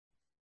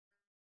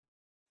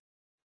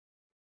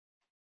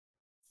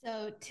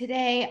So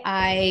today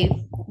I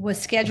was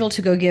scheduled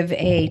to go give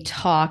a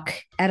talk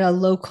at a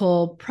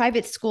local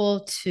private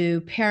school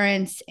to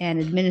parents and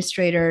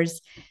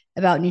administrators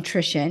about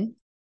nutrition.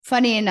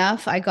 Funny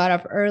enough, I got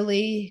up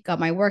early, got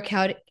my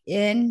workout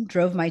in,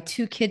 drove my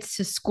two kids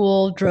to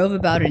school, drove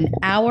about an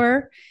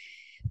hour,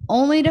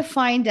 only to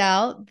find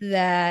out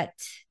that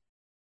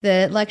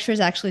the lecture is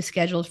actually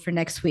scheduled for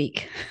next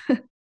week.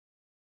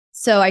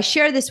 So I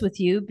share this with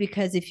you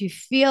because if you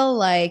feel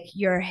like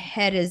your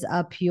head is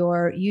up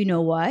your you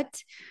know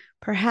what,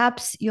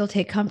 perhaps you'll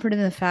take comfort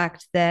in the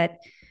fact that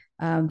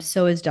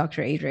so is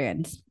Dr.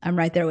 Adrian's. I'm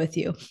right there with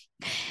you.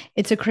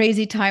 It's a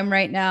crazy time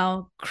right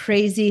now,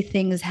 crazy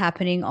things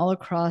happening all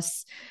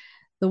across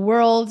the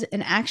world.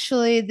 And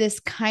actually, this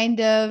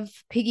kind of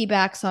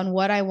piggybacks on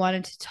what I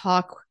wanted to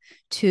talk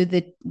to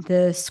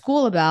the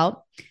school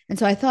about. And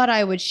so I thought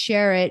I would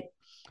share it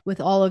with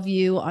all of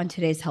you on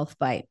today's Health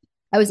Bite.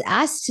 I was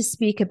asked to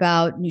speak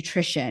about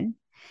nutrition.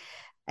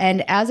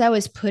 And as I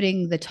was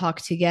putting the talk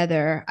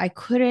together, I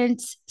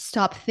couldn't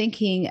stop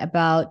thinking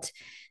about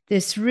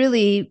this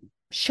really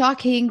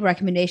shocking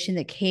recommendation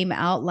that came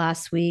out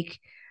last week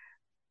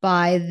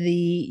by the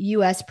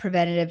US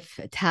Preventative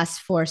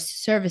Task Force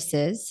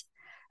Services,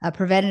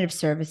 Preventative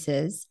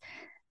Services,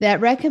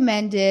 that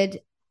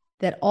recommended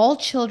that all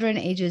children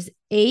ages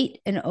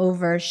 8 and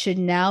over should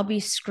now be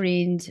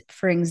screened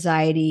for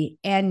anxiety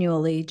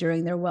annually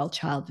during their well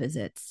child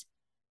visits.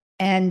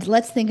 And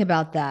let's think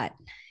about that.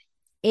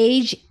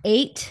 Age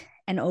 8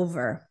 and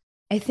over.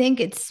 I think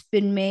it's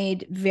been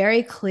made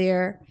very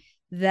clear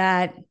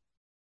that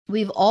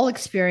we've all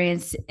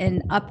experienced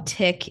an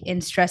uptick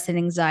in stress and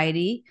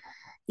anxiety,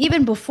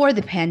 even before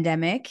the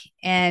pandemic,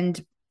 and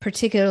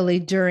particularly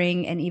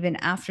during and even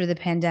after the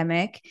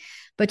pandemic.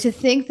 But to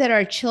think that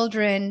our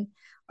children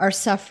are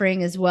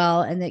suffering as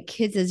well, and that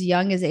kids as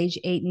young as age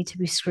 8 need to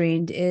be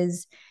screened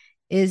is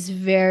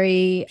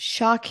very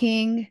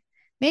shocking.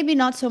 Maybe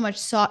not so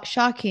much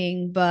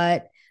shocking,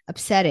 but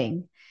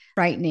upsetting,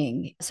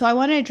 frightening. So I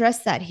want to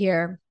address that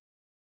here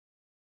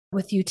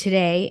with you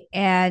today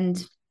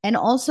and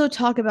also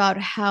talk about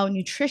how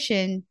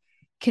nutrition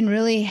can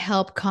really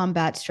help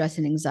combat stress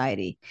and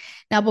anxiety.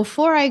 Now,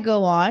 before I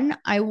go on,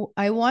 I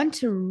want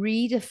to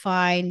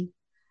redefine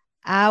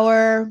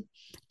our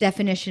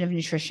definition of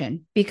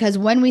nutrition, because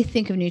when we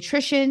think of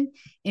nutrition,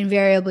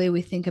 invariably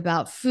we think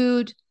about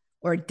food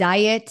or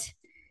diet,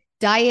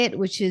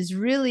 which is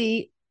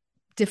really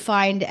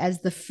defined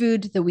as the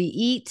food that we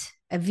eat,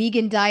 a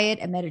vegan diet,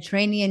 a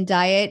Mediterranean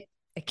diet,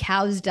 a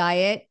cow's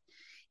diet.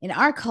 In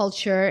our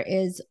culture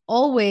is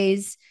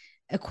always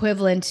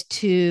equivalent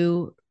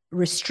to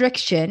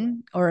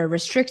restriction or a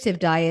restrictive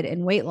diet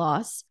and weight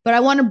loss. But I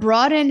want to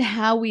broaden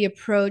how we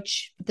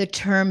approach the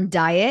term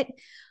diet.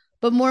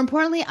 But more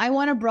importantly, I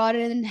want to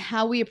broaden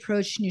how we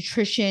approach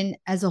nutrition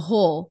as a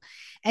whole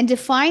and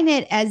define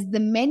it as the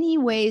many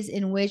ways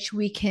in which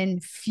we can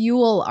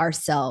fuel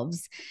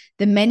ourselves,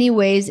 the many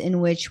ways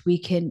in which we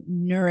can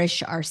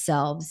nourish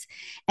ourselves.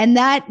 And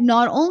that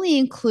not only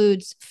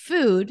includes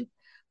food,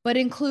 but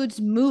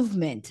includes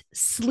movement,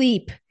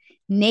 sleep,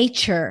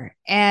 nature,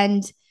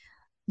 and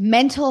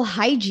mental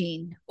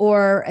hygiene,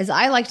 or as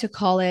I like to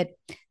call it,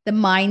 the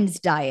mind's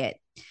diet.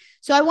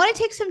 So I want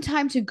to take some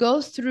time to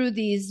go through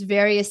these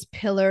various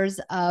pillars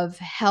of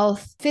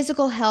health,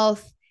 physical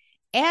health,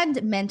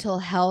 and mental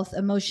health,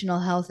 emotional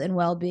health, and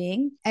well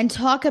being, and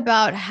talk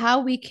about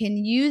how we can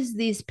use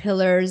these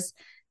pillars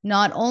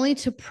not only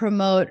to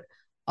promote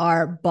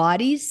our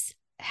body's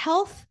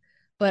health,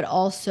 but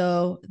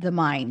also the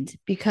mind.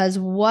 Because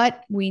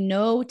what we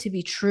know to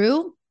be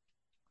true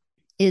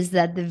is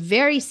that the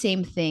very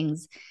same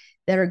things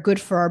that are good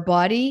for our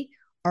body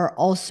are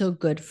also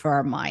good for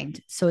our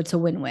mind. So it's a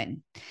win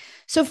win.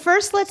 So,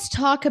 first, let's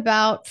talk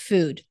about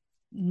food,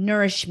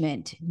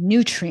 nourishment,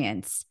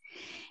 nutrients.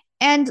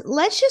 And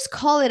let's just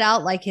call it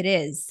out like it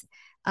is,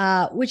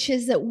 which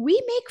is that we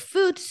make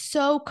food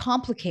so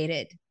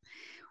complicated.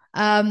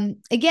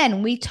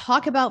 Again, we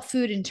talk about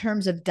food in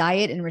terms of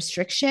diet and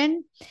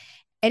restriction.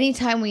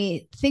 Anytime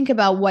we think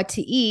about what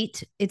to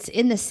eat, it's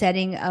in the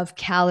setting of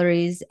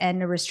calories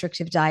and a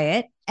restrictive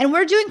diet. And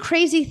we're doing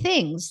crazy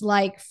things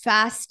like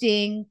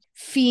fasting,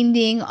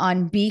 fiending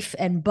on beef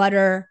and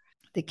butter.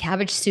 The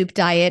cabbage soup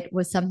diet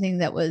was something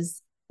that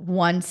was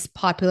once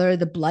popular,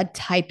 the blood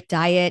type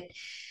diet.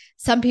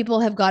 Some people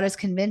have got us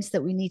convinced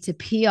that we need to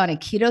pee on a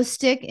keto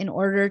stick in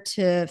order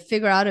to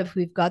figure out if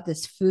we've got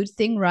this food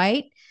thing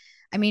right.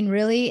 I mean,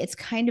 really, it's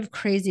kind of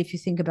crazy if you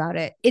think about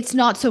it. It's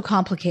not so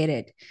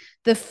complicated.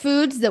 The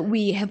foods that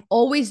we have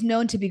always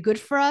known to be good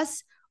for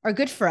us are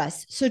good for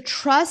us. So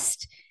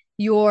trust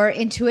your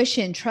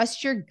intuition,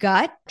 trust your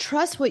gut,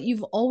 trust what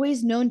you've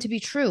always known to be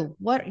true,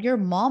 what your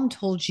mom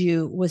told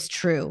you was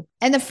true.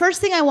 And the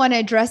first thing I want to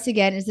address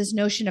again is this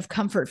notion of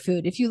comfort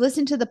food. If you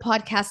listened to the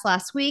podcast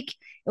last week,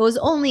 it was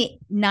only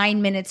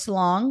 9 minutes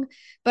long,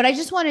 but I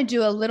just want to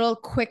do a little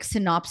quick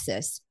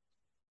synopsis.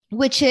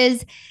 which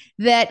is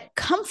that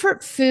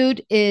comfort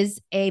food is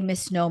a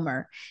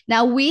misnomer.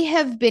 Now, we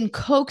have been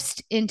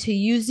coaxed into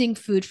using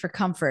food for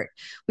comfort.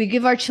 We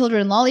give our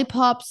children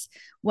lollipops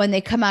when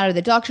they come out of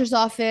the doctor's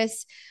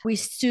office. We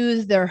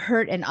soothe their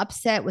hurt and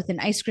upset with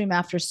an ice cream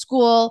after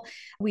school.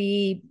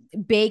 We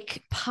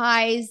bake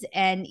pies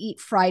and eat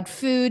fried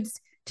foods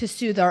to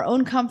soothe our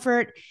own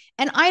comfort.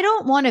 And I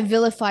don't want to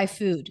vilify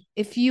food.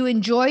 If you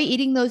enjoy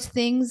eating those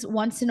things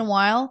once in a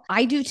while,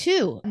 I do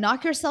too.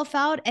 Knock yourself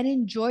out and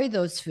enjoy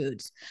those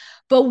foods.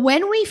 But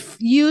when we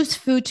use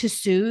food to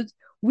soothe,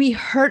 we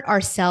hurt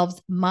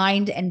ourselves,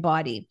 mind and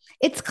body.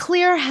 It's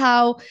clear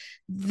how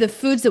the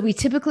foods that we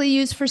typically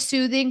use for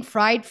soothing,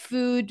 fried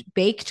food,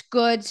 baked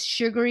goods,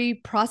 sugary,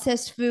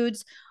 processed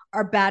foods,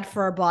 are bad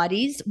for our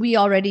bodies. We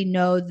already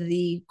know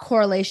the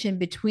correlation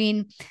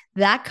between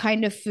that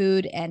kind of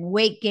food and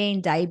weight gain,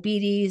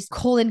 diabetes,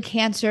 colon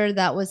cancer.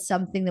 That was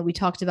something that we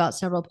talked about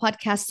several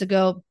podcasts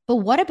ago. But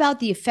what about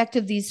the effect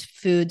of these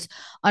foods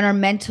on our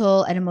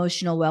mental and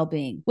emotional well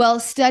being? Well,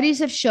 studies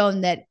have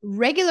shown that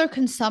regular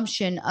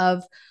consumption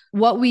of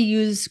what we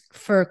use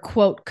for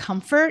quote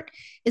comfort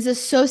is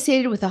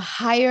associated with a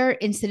higher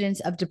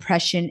incidence of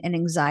depression and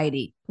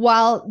anxiety.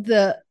 While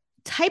the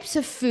types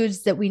of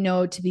foods that we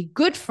know to be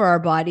good for our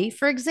body.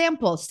 For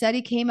example, a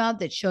study came out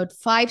that showed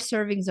 5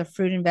 servings of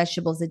fruit and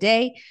vegetables a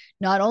day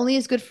not only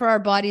is good for our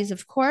bodies,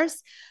 of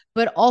course,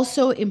 but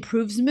also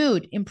improves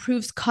mood,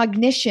 improves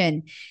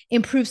cognition,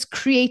 improves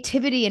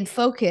creativity and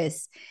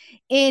focus.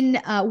 In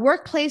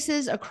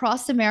workplaces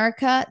across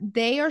America,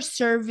 they are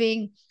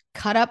serving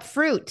cut up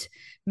fruit.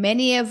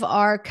 Many of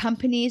our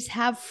companies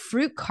have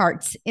fruit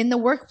carts in the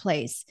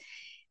workplace.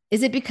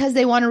 Is it because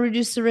they want to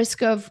reduce the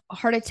risk of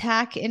heart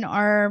attack in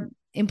our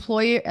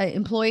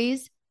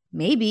employees?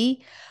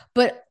 Maybe.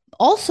 But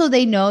also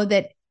they know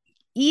that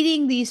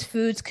eating these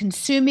foods,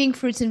 consuming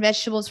fruits and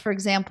vegetables, for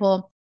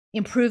example,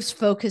 improves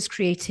focus,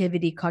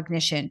 creativity,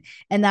 cognition,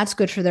 and that's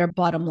good for their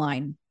bottom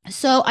line.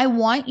 So I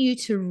want you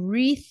to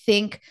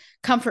rethink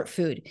comfort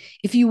food.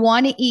 If you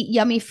want to eat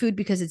yummy food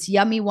because it's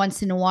yummy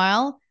once in a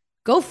while,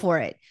 go for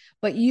it.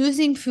 But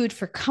using food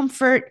for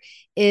comfort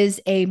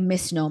is a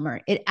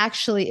misnomer. It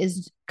actually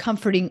is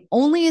comforting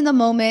only in the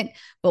moment.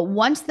 But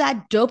once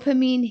that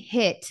dopamine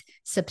hit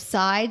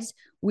subsides,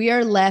 we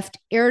are left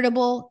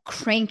irritable,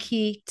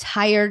 cranky,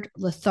 tired,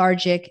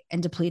 lethargic,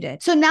 and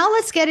depleted. So now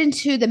let's get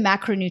into the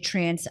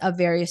macronutrients of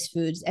various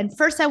foods. And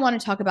first, I want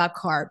to talk about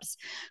carbs.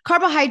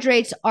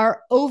 Carbohydrates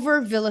are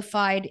over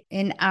vilified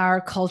in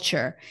our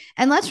culture.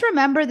 And let's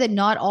remember that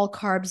not all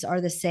carbs are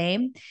the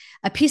same.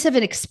 A piece of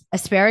an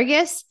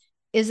asparagus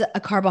is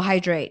a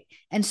carbohydrate,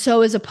 and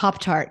so is a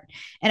Pop-Tart.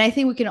 And I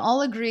think we can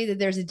all agree that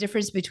there's a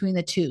difference between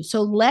the two.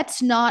 So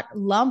let's not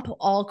lump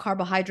all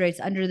carbohydrates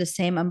under the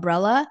same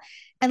umbrella,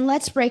 and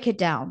let's break it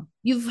down.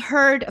 You've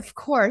heard, of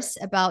course,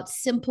 about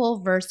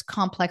simple versus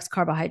complex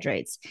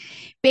carbohydrates.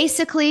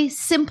 Basically,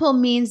 simple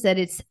means that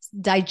it's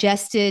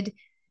digested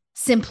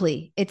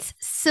simply. It's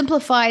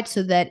simplified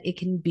so that it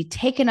can be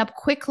taken up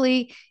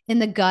quickly in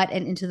the gut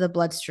and into the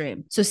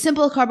bloodstream. So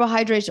simple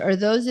carbohydrates are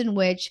those in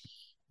which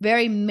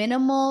very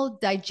minimal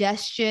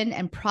digestion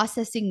and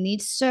processing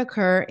needs to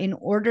occur in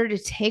order to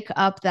take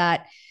up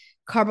that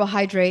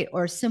carbohydrate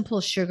or simple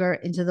sugar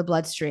into the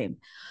bloodstream.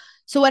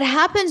 So what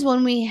happens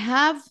when we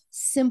have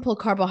simple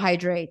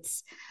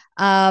carbohydrates,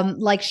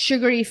 like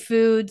sugary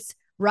foods,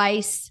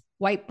 rice,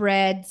 white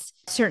breads,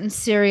 certain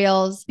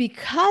cereals,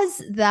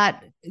 because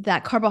that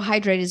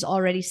carbohydrate is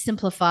already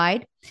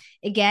simplified,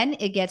 again,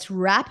 it gets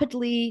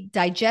rapidly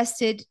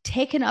digested,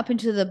 taken up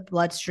into the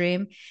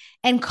bloodstream,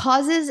 and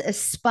causes a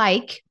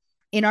spike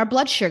in our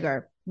blood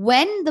sugar.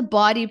 When the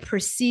body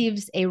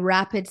perceives a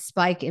rapid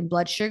spike in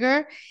blood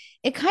sugar,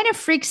 it kind of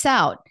freaks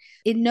out.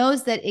 It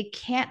knows that it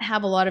can't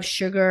have a lot of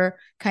sugar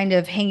kind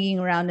of hanging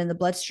around in the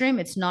bloodstream.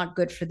 It's not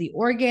good for the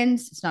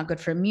organs. It's not good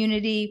for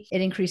immunity.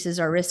 It increases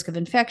our risk of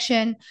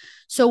infection.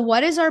 So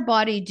what does our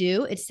body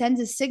do? It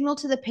sends a signal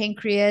to the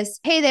pancreas.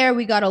 Hey there,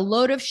 we got a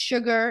load of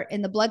sugar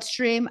in the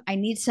bloodstream. I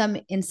need some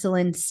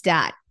insulin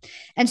stat.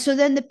 And so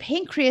then the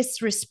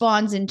pancreas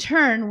responds in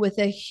turn with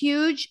a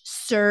huge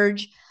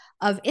surge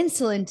of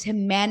insulin to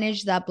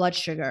manage that blood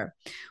sugar,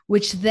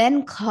 which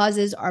then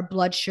causes our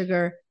blood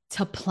sugar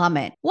to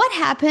plummet. What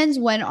happens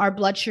when our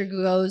blood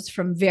sugar goes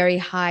from very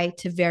high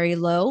to very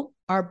low?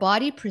 Our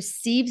body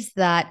perceives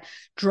that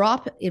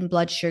drop in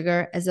blood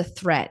sugar as a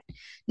threat.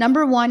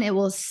 Number one, it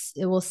will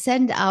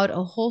send out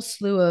a whole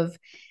slew of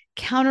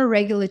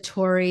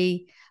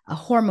counter-regulatory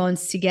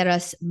hormones to get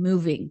us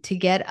moving, to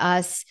get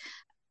us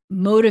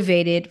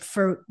motivated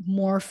for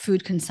more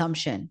food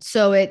consumption.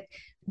 So it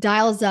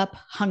dials up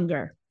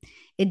hunger.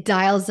 It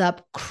dials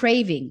up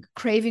craving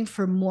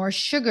for more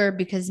sugar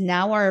because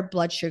now our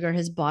blood sugar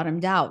has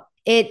bottomed out.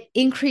 It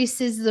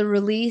increases the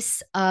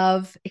release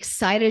of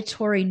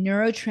excitatory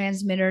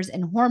neurotransmitters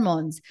and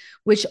hormones,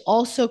 which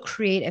also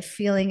create a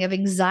feeling of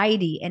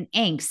anxiety and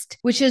angst,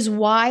 which is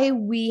why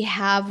we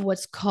have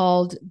what's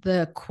called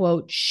the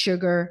quote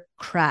sugar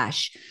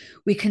crash.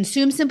 We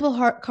consume simple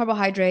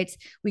carbohydrates,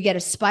 we get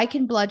a spike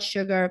in blood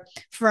sugar.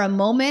 For a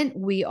moment,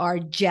 we are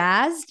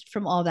jazzed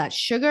from all that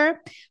sugar,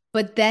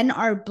 but then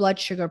our blood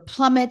sugar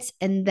plummets,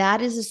 and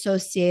that is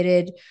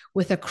associated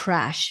with a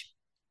crash.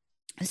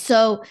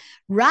 So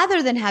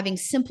rather than having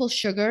simple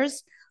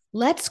sugars,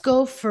 let's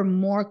go for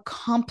more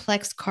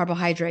complex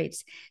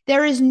carbohydrates.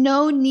 There is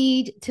no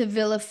need to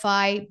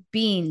vilify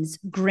beans,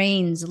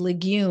 grains,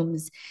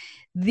 legumes.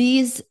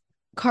 These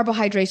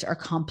carbohydrates are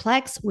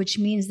complex, which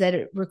means that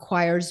it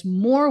requires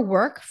more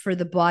work for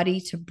the body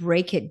to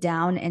break it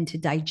down and to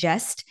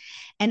digest.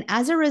 And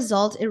as a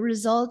result, it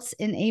results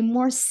in a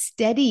more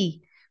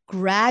steady,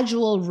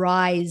 gradual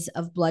rise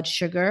of blood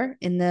sugar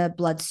in the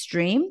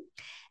bloodstream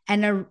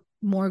and a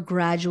more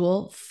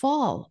gradual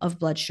fall of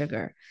blood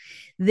sugar.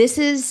 This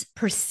is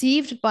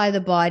perceived by the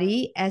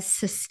body as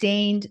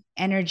sustained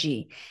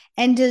energy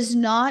and does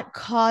not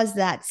cause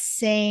that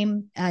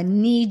same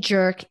knee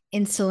jerk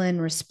insulin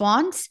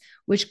response,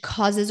 which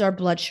causes our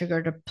blood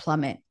sugar to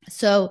plummet.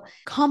 So,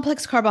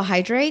 complex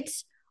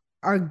carbohydrates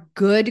are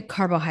good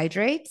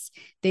carbohydrates.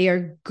 They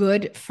are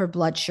good for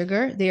blood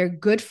sugar. They are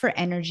good for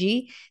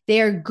energy.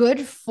 They are good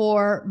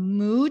for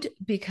mood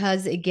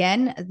because,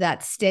 again,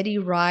 that steady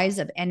rise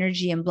of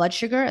energy and blood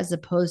sugar as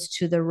opposed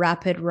to the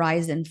rapid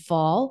rise and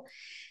fall.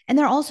 And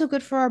they're also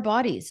good for our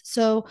bodies.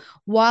 So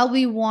while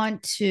we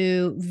want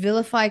to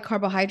vilify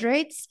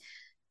carbohydrates,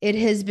 it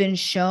has been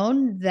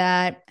shown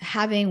that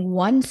having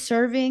one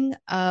serving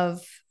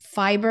of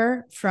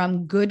fiber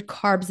from good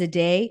carbs a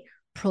day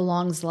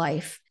prolongs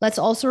life. Let's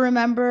also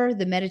remember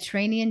the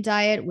Mediterranean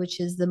diet,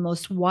 which is the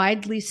most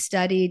widely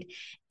studied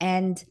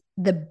and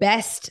the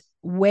best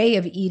way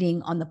of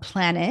eating on the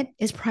planet,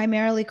 is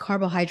primarily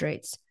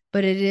carbohydrates,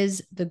 but it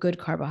is the good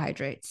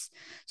carbohydrates.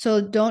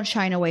 So don't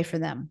shine away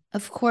from them.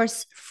 Of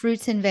course,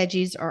 fruits and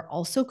veggies are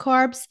also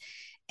carbs.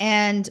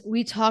 And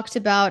we talked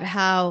about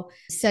how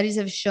studies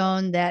have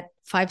shown that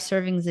 5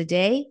 servings a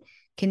day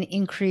can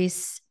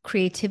increase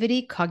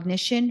creativity,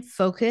 cognition,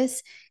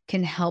 focus,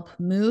 can help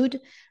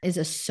mood, is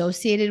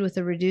associated with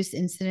a reduced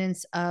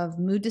incidence of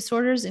mood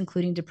disorders,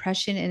 including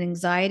depression and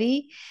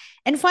anxiety.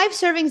 And 5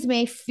 servings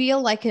may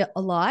feel like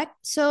a lot.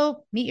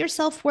 So meet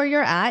yourself where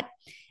you're at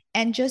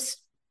and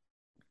just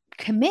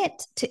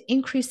commit to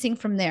increasing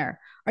from there.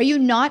 Are you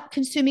not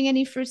consuming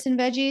any fruits and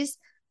veggies?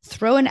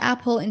 Throw an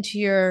apple into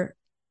your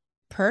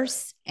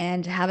purse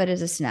and have it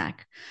as a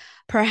snack.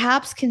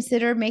 Perhaps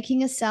consider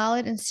making a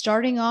salad and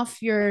starting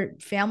off your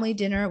family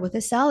dinner with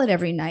a salad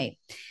every night.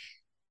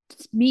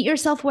 Meet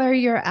yourself where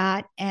you're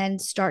at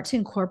and start to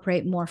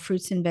incorporate more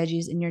fruits and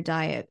veggies in your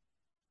diet.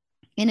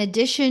 In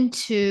addition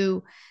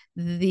to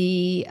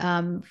the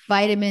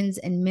vitamins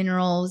and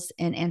minerals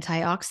and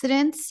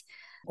antioxidants,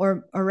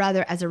 or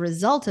rather, as a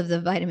result of the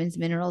vitamins,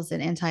 minerals,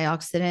 and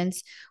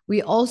antioxidants,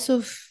 we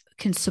also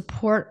can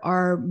support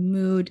our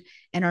mood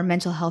and our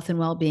mental health and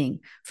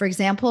well-being. For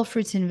example,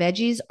 fruits and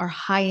veggies are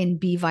high in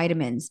B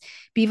vitamins.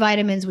 B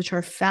vitamins, which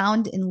are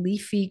found in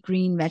leafy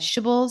green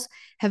vegetables,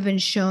 have been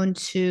shown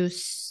to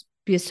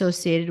be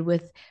associated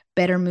with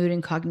better mood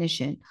and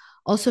cognition.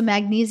 Also,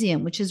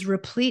 magnesium, which is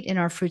replete in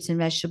our fruits and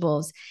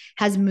vegetables,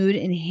 has mood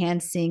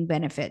enhancing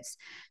benefits.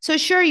 So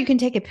sure, you can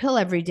take a pill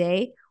every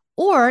day,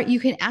 or you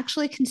can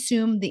actually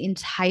consume the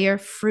entire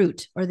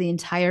fruit or the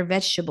entire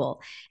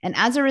vegetable. And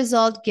as a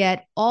result,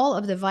 get all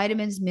of the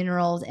vitamins,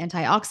 minerals,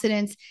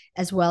 antioxidants,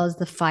 as well as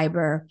the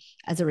fiber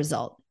as a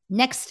result.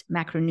 Next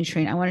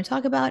macronutrient I want to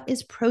talk about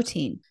is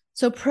protein.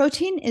 So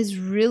protein is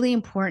really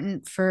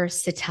important for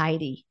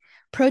satiety.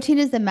 Protein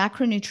is the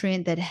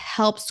macronutrient that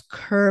helps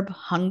curb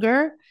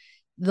hunger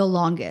the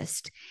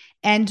longest.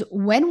 And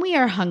when we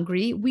are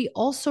hungry, we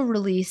also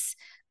release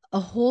a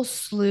whole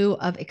slew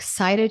of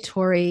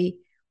excitatory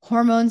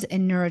hormones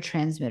and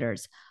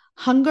neurotransmitters.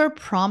 Hunger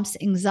prompts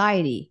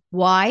anxiety.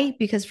 Why?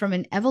 Because from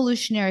an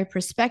evolutionary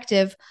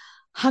perspective,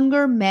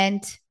 hunger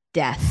meant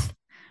death,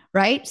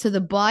 right? So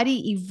the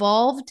body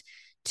evolved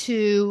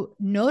to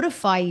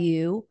notify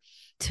you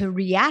to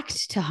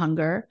react to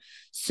hunger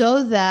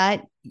so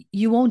that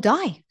you won't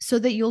die, so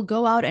that you'll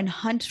go out and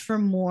hunt for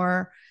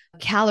more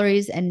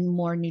calories and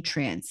more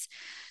nutrients.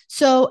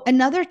 So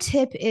another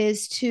tip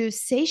is to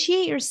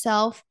satiate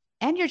yourself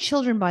and your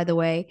children, by the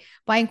way,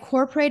 by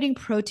incorporating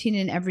protein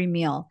in every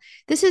meal.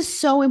 This is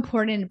so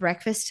important at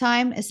breakfast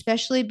time,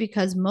 especially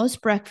because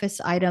most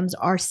breakfast items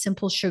are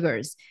simple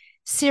sugars,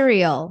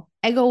 cereal,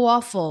 Eggo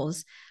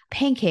waffles,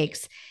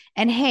 pancakes.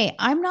 And hey,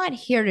 I'm not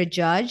here to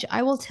judge.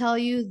 I will tell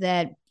you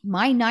that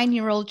my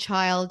 9-year-old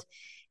child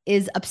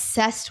is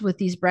obsessed with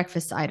these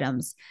breakfast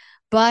items,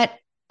 but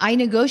I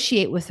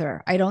negotiate with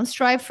her. I don't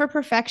strive for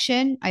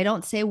perfection. I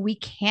don't say we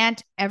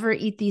can't ever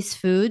eat these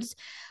foods,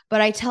 but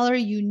I tell her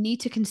you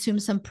need to consume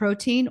some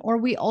protein, or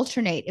we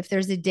alternate. If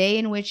there's a day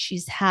in which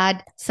she's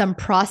had some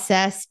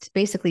processed,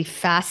 basically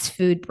fast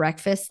food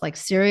breakfast like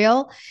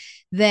cereal,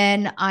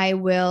 then I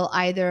will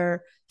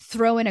either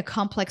throw in a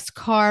complex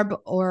carb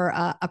or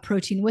a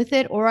protein with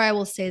it, or I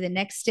will say the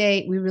next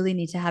day we really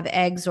need to have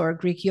eggs or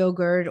Greek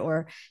yogurt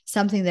or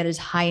something that is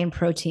high in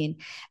protein.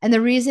 And the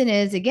reason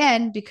is,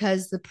 again,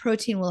 because the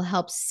protein will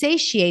help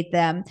satiate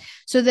them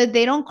so that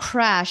they don't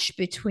crash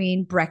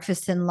between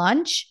breakfast and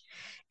lunch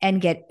and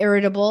get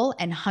irritable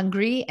and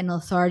hungry and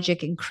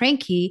lethargic and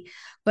cranky,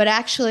 but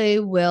actually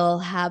will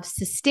have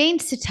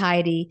sustained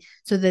satiety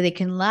so that they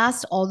can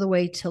last all the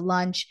way to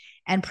lunch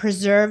and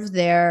preserve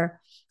their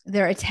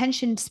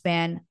attention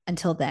span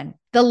until then.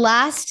 The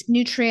last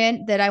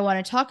nutrient that I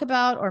want to talk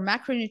about, or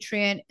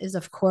macronutrient, is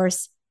of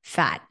course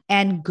fat,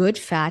 and good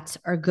fats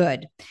are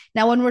good.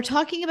 Now, when we're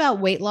talking about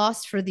weight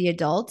loss for the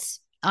adults,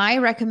 I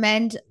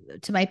recommend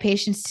to my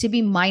patients to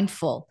be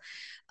mindful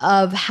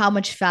of how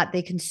much fat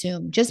they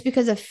consume. Just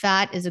because a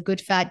fat is a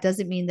good fat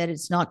doesn't mean that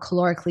it's not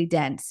calorically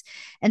dense.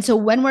 And so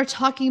when we're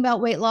talking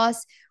about weight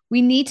loss,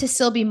 we need to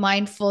still be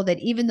mindful that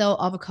even though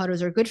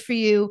avocados are good for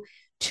you,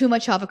 too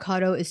much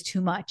avocado is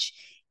too much.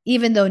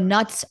 Even though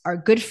nuts are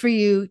good for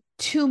you,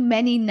 too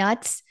many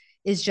nuts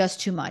is just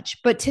too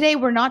much. But today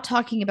we're not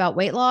talking about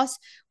weight loss.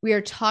 We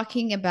are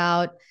talking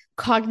about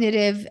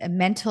cognitive and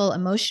mental,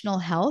 emotional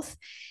health.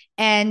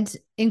 And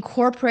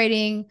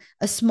incorporating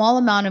a small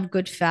amount of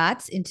good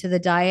fats into the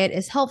diet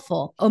is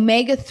helpful.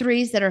 Omega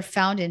 3s that are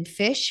found in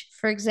fish,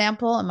 for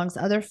example, amongst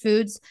other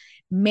foods,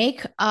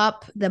 make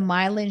up the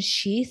myelin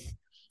sheath,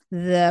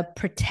 the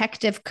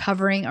protective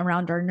covering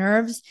around our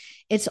nerves.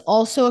 It's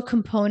also a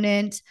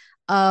component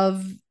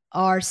of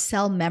our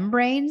cell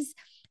membranes,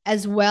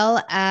 as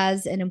well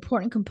as an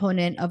important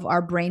component of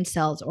our brain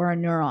cells or our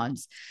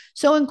neurons.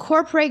 So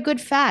incorporate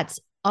good fats,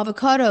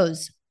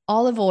 avocados,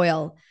 olive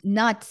oil,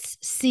 nuts,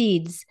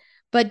 seeds,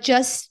 but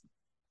just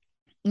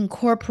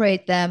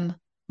incorporate them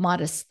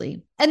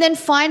modestly. And then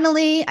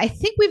finally, I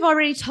think we've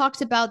already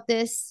talked about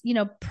this,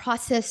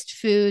 processed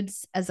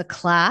foods as a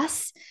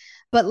class,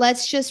 but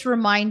let's just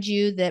remind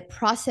you that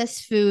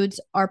processed foods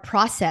are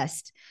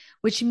processed,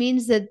 which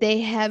means that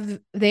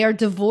they are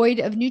devoid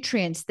of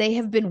nutrients. They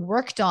have been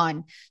worked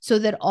on so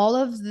that all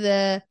of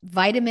the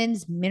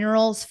vitamins,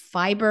 minerals,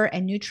 fiber,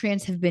 and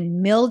nutrients have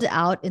been milled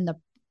out in the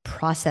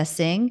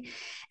processing.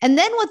 And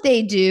then what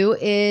they do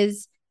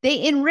is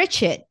they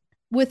enrich it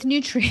with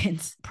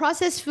nutrients.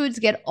 Processed foods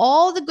get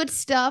all the good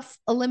stuff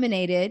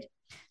eliminated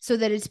so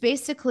that it's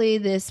basically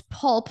this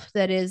pulp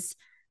that is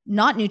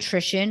not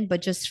nutrition,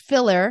 but just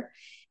filler.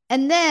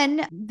 And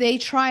then they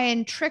try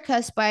and trick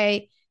us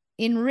by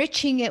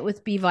enriching it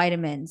with B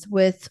vitamins,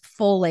 with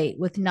folate,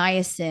 with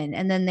niacin.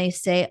 And then they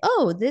say,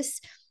 oh, this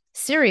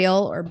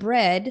cereal or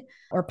bread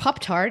or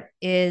Pop-Tart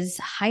is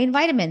high in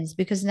vitamins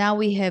because now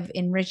we have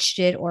enriched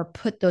it or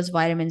put those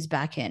vitamins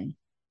back in.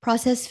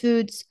 Processed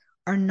foods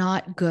are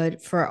not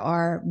good for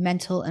our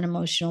mental and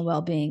emotional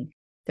well-being.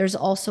 There's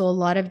also a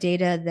lot of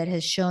data that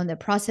has shown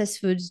that processed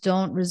foods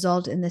don't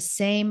result in the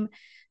same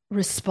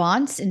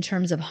response in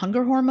terms of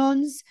hunger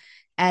hormones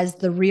as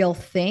the real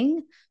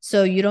thing.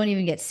 So you don't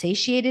even get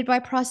satiated by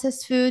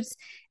processed foods.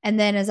 And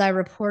then, as I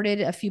reported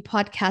a few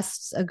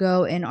podcasts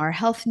ago in our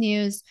health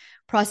news,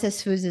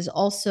 processed foods is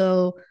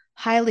also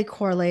highly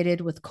correlated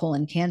with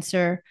colon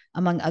cancer,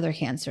 among other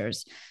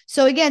cancers.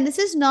 So again, this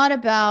is not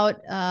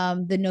about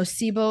the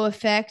nocebo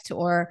effect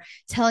or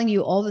telling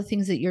you all the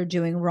things that you're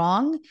doing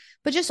wrong,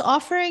 but just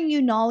offering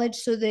you knowledge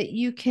so that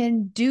you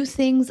can do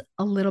things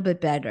a little bit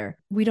better.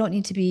 We don't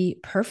need to be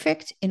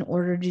perfect in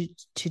order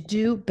to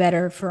do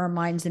better for our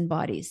minds and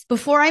bodies.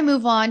 Before I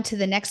move on to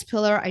the next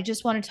pillar, I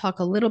just want to talk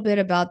a little bit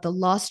about the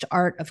lost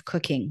art of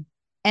cooking.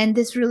 And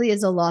this really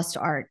is a lost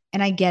art,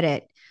 and I get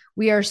it.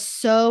 We are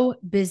so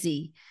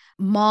busy.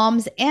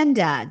 Moms and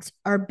dads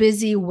are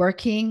busy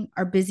working,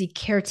 are busy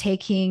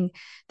caretaking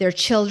their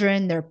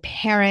children, their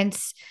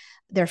parents,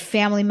 their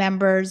family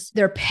members,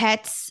 their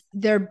pets.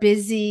 They're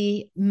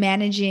busy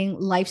managing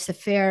life's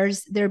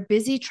affairs. They're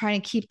busy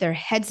trying to keep their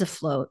heads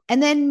afloat.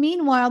 And then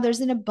meanwhile, there's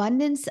an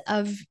abundance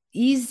of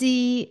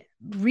easy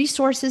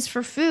resources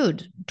for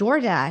food,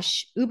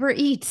 DoorDash, Uber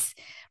Eats,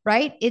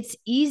 right? It's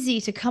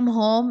easy to come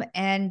home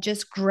and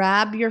just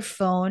grab your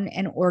phone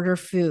and order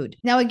food.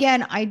 Now,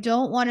 again, I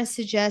don't want to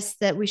suggest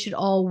that we should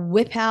all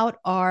whip out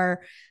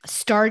our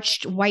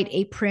starched white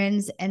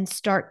aprons and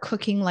start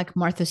cooking like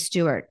Martha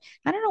Stewart.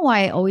 I don't know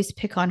why I always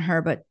pick on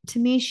her, but to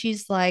me,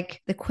 she's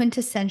like the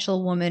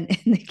quintessential woman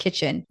in the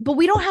kitchen. But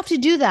we don't have to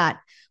do that.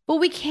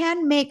 But we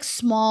can make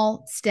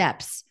small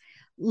steps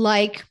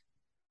like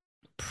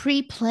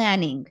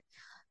pre-planning.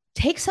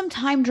 Take some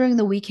time during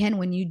the weekend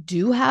when you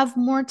do have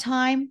more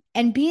time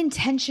and be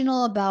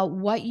intentional about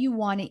what you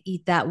want to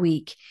eat that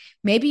week.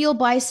 Maybe you'll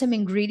buy some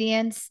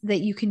ingredients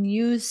that you can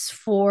use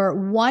for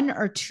 1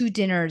 or 2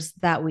 dinners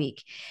that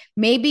week.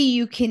 Maybe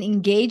you can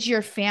engage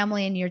your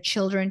family and your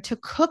children to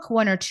cook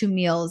 1 or 2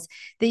 meals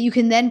that you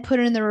can then put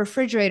in the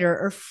refrigerator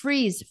or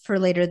freeze for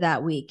later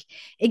that week.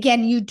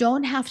 Again, you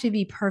don't have to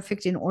be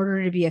perfect in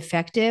order to be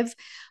effective,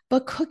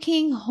 but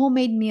cooking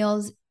homemade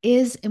meals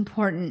is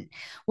important.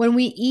 When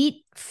we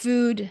eat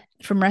food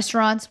from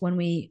restaurants, when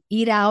we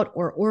eat out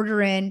or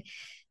order in,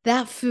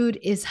 that food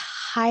is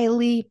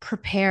highly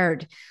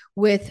prepared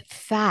with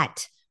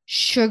fat,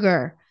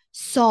 sugar,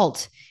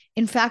 salt.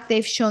 In fact,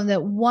 they've shown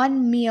that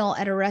one meal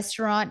at a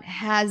restaurant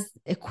has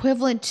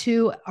equivalent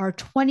to our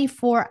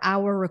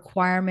 24-hour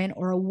requirement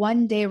or a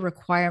 1 day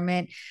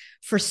requirement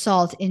for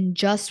salt in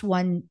just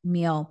one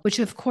meal, which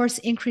of course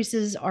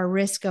increases our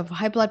risk of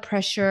high blood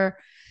pressure,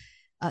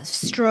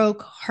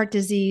 stroke, heart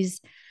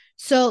disease.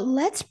 So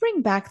let's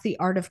bring back the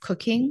art of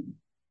cooking.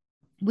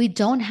 We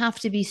don't have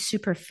to be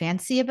super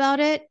fancy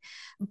about it,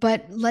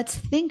 but let's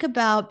think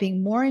about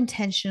being more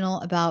intentional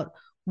about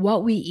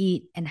what we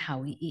eat and how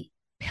we eat.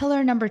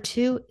 Pillar number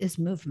 2 is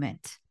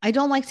movement. I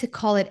don't like to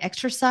call it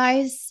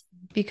exercise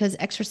because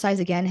exercise,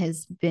 again,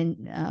 has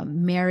been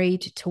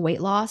married to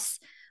weight loss,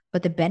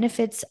 but the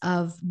benefits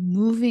of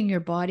moving your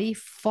body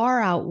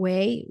far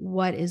outweigh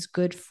what is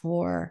good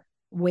for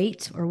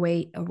weight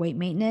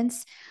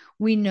maintenance.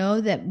 We know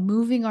that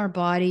moving our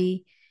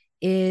body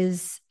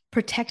is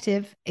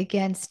protective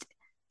against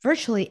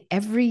virtually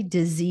every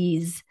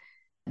disease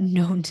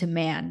known to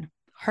man: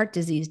 heart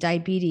disease,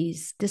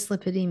 diabetes,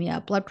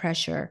 dyslipidemia, blood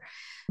pressure.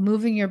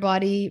 Moving your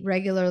body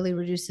regularly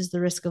reduces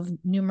the risk of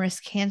numerous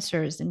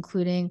cancers,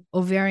 including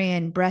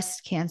ovarian,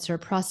 breast cancer,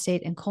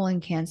 prostate, and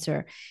colon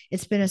cancer.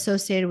 It's been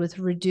associated with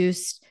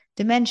reduced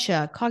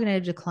dementia,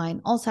 cognitive decline,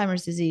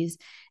 Alzheimer's disease.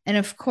 And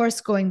of course,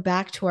 going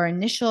back to our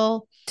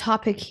initial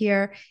topic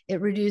here,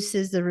 it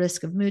reduces the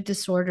risk of mood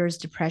disorders,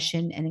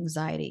 depression, and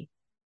anxiety.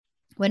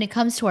 When it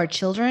comes to our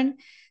children,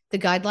 the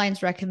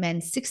guidelines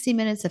recommend 60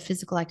 minutes of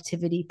physical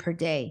activity per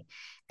day.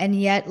 And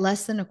yet,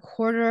 less than a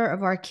quarter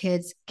of our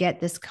kids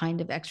get this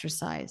kind of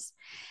exercise.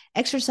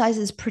 Exercise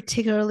is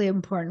particularly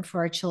important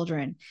for our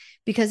children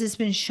because it's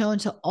been shown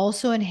to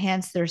also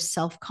enhance their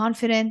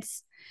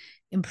self-confidence,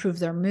 improve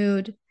their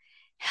mood,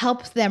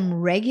 help them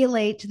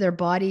regulate their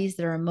bodies,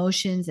 their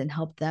emotions, and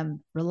help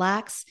them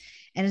relax,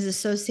 and is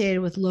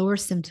associated with lower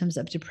symptoms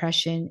of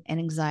depression and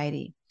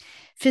anxiety.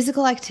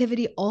 Physical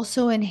activity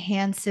also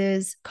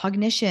enhances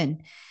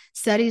cognition.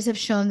 Studies have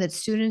shown that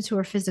students who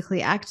are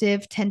physically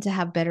active tend to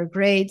have better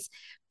grades,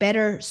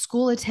 better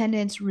school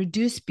attendance,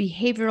 reduce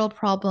behavioral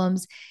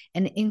problems,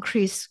 and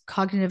increase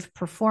cognitive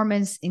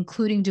performance,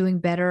 including doing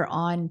better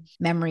on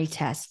memory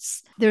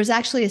tests. There's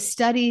actually a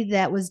study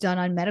that was done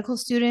on medical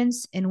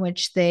students in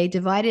which they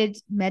divided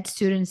med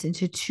students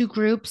into 2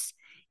 groups,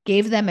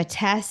 gave them a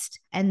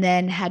test, and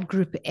then had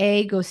group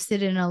A go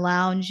sit in a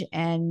lounge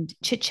and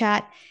chit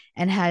chat,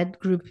 and had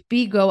group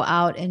B go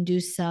out and do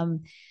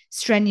some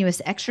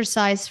strenuous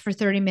exercise for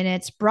 30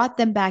 minutes, brought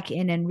them back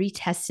in and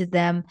retested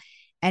them.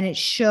 And it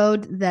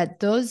showed that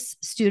those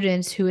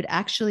students who had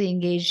actually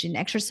engaged in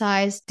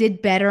exercise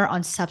did better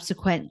on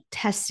subsequent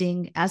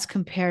testing as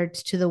compared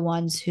to the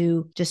ones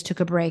who just took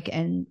a break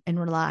and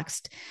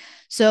relaxed.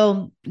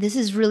 So this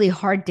is really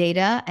hard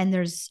data, and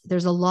there's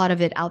a lot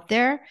of it out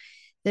there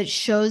that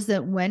shows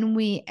that when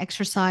we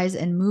exercise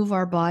and move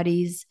our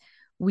bodies,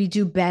 we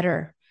do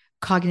better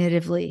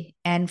cognitively.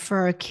 And for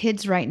our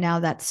kids right now,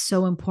 that's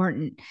so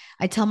important.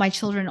 I tell my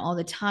children all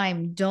the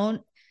time,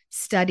 don't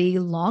study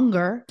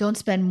longer, don't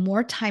spend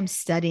more time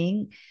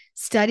studying,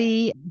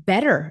 study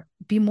better,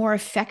 be more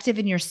effective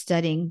in your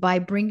studying by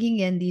bringing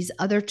in these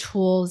other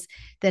tools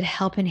that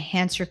help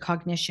enhance your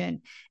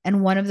cognition.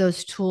 And one of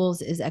those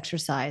tools is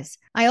exercise.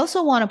 I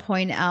also want to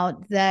point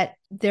out that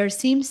there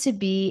seems to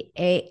be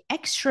an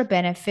extra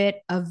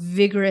benefit of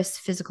vigorous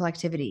physical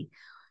activity.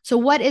 So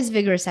what is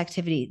vigorous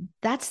activity?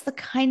 That's the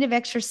kind of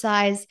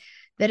exercise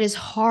that is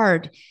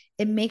hard.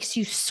 It makes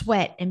you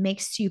sweat. It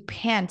makes you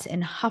pant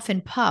and huff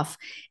and puff.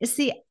 It's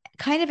the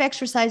kind of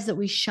exercise that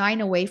we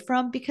shine away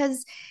from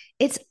because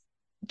it's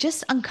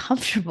just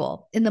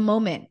uncomfortable in the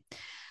moment.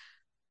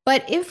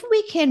 But if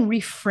we can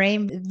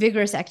reframe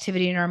vigorous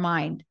activity in our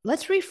mind,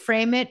 let's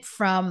reframe it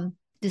from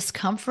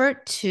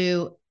discomfort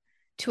to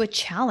a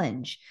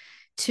challenge,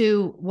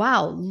 to,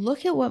 wow,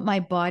 look at what my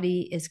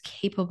body is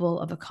capable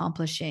of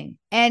accomplishing,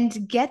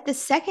 and get the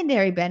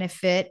secondary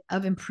benefit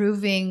of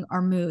improving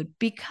our mood.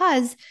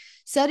 Because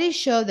studies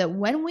show that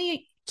when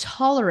we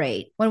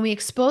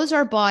expose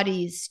our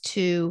bodies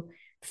to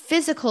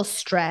physical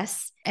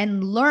stress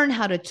and learn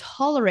how to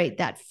tolerate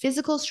that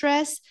physical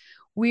stress,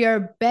 we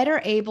are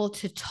better able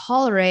to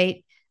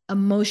tolerate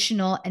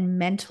emotional and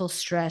mental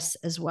stress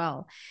as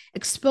well.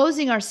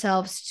 Exposing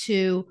ourselves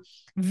to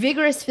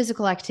vigorous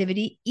physical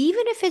activity,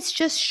 even if it's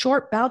just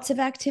short bouts of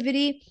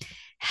activity,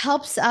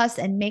 helps us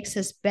and makes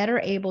us better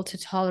able to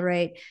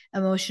tolerate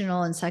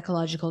emotional and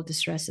psychological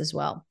distress as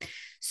well.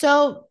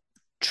 So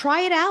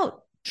try it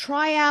out.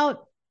 Try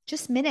out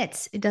just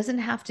minutes. It doesn't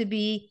have to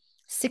be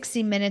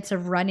 60 minutes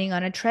of running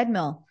on a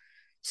treadmill.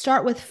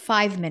 Start with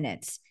 5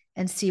 minutes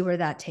and see where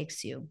that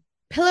takes you.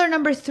 Pillar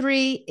number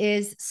 3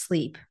 is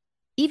sleep.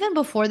 Even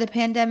before the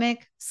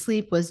pandemic,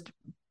 sleep was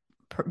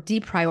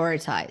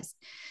deprioritized.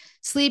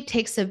 Sleep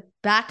takes a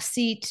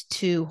backseat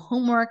to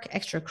homework,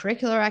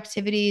 extracurricular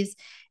activities,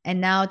 and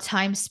now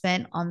time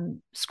spent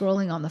on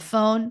scrolling on the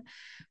phone.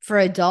 For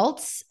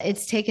adults,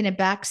 it's taken a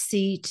back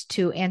seat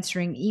to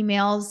answering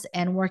emails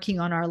and working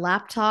on our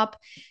laptop,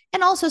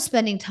 and also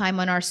spending time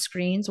on our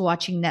screens,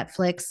 watching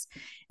Netflix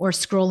or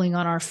scrolling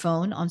on our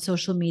phone on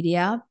social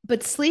media.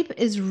 But sleep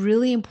is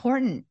really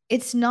important.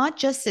 It's not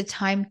just a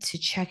time to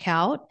check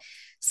out.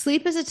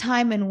 Sleep is a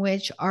time in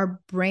which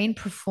our brain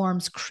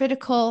performs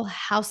critical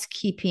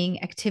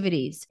housekeeping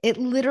activities. It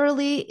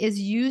literally is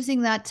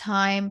using that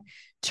time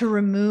to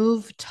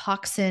remove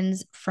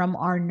toxins from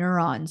our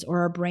neurons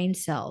or our brain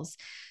cells.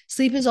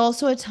 Sleep is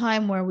also a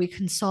time where we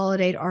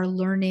consolidate our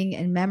learning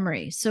and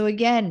memory. So,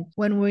 again,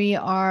 when we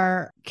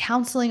are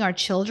counseling our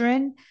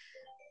children,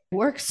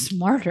 work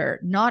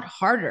smarter, not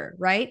harder,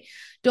 right?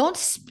 Don't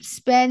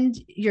spend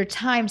your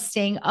time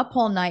staying up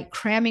all night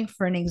cramming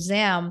for an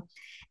exam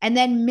and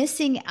then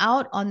missing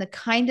out on the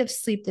kind of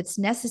sleep that's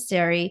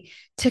necessary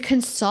to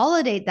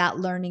consolidate that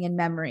learning and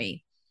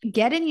memory.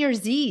 Get in your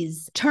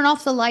Z's, turn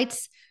off the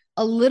lights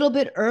a little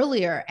bit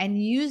earlier,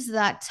 and use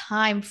that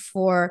time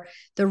for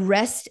the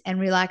rest and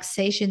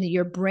relaxation that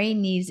your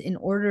brain needs in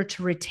order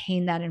to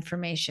retain that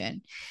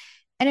information.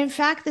 And in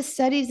fact, the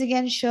studies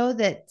again show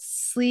that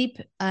sleep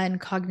and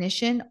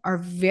cognition are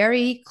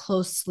very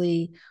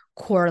closely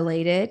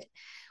correlated.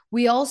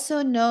 We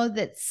also know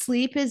that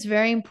sleep is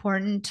very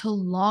important to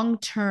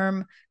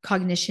long-term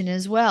cognition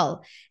as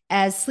well,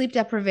 as sleep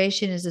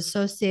deprivation is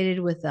associated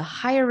with a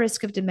higher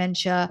risk of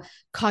dementia,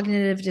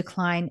 cognitive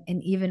decline,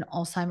 and even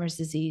Alzheimer's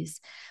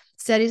disease.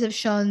 Studies have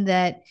shown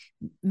that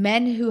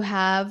men who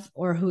have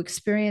or who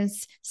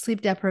experience sleep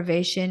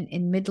deprivation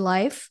in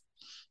midlife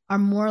are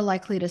more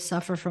likely to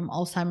suffer from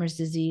Alzheimer's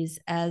disease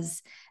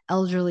as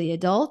elderly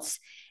adults.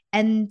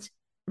 And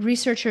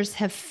researchers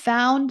have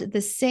found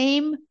the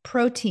same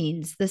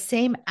proteins, the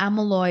same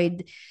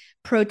amyloid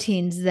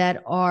proteins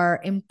that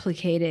are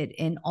implicated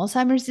in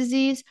Alzheimer's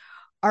disease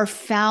are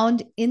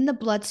found in the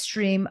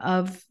bloodstream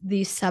of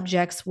these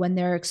subjects when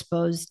they're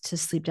exposed to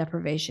sleep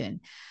deprivation.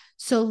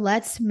 So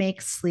let's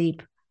make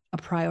sleep a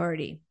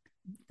priority.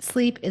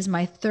 Sleep is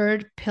my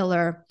third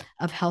pillar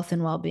of health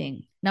and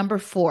well-being. Number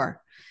 4.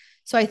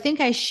 So I think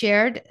I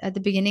shared at the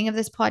beginning of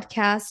this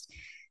podcast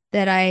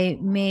that I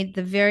made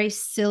the very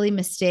silly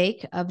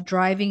mistake of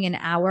driving an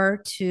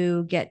hour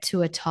to get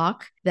to a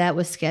talk that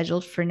was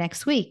scheduled for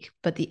next week.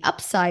 But the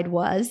upside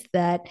was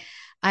that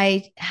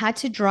I had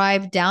to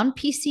drive down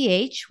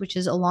PCH, which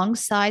is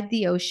alongside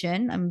the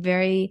ocean. I'm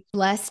very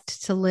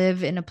blessed to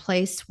live in a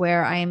place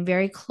where I am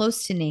very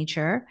close to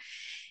nature.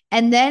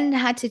 And then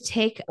had to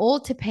take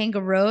Old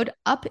Topanga Road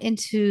up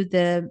into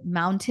the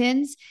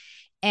mountains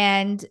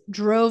and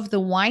drove the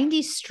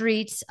windy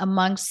streets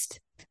amongst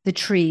the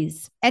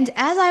trees. And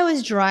as I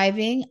was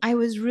driving, I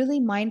was really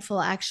mindful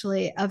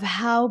actually of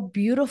how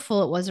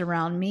beautiful it was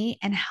around me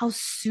and how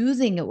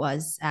soothing it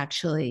was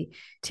actually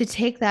to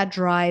take that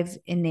drive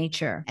in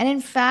nature. And in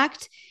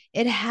fact,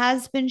 it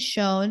has been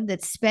shown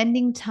that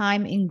spending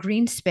time in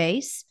green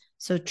space,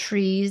 so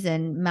trees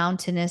and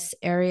mountainous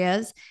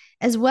areas,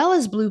 as well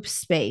as blue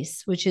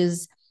space, which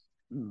is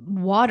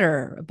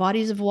water,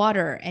 bodies of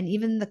water, and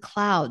even the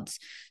clouds.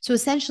 So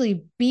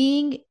essentially,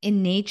 being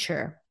in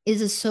nature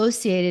is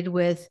associated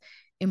with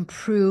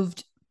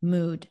improved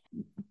mood.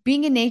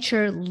 Being in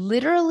nature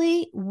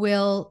literally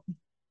will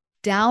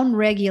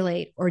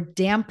downregulate or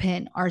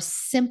dampen our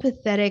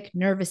sympathetic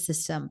nervous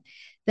system.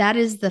 That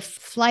is the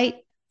flight,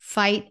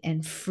 fight,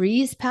 and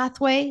freeze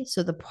pathway.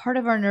 So the part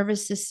of our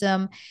nervous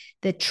system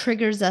that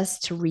triggers us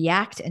to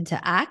react and to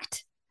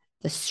act,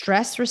 the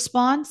stress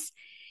response,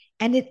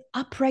 and it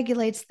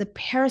upregulates the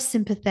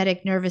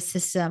parasympathetic nervous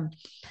system.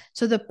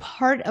 So the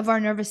part of our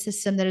nervous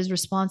system that is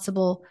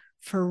responsible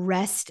for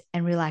rest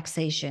and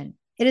relaxation.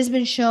 It has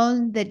been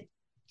shown that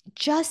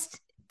just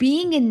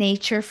being in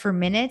nature for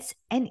minutes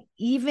and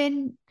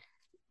even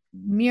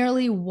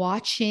merely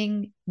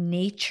watching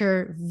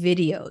nature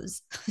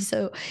videos.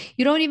 So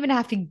you don't even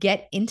have to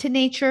get into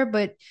nature,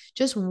 but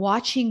just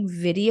watching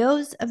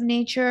videos of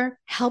nature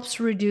helps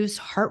reduce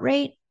heart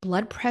rate,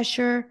 blood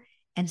pressure,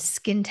 and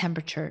skin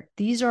temperature.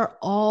 These are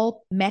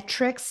all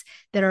metrics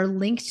that are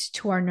linked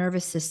to our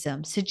nervous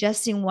system,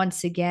 suggesting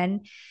once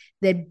again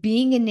that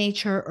being in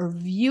nature or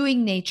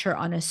viewing nature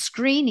on a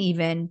screen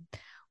even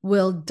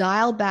will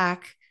dial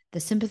back the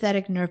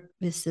sympathetic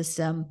nervous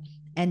system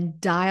and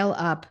dial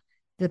up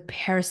the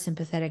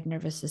parasympathetic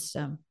nervous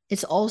system.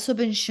 It's also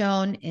been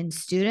shown in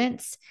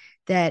students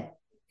that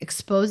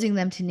exposing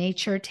them to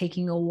nature,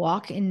 taking a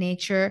walk in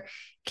nature,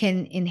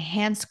 can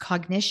enhance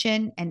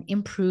cognition and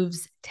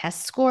improves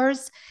test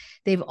scores.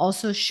 They've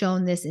also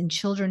shown this in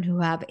children who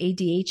have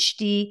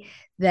ADHD,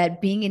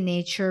 that being in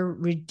nature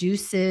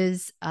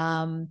reduces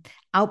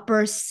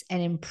outbursts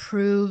and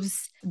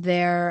improves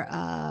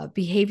their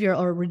behavior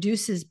or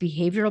reduces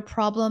behavioral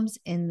problems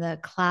in the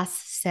class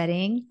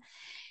setting.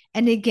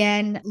 And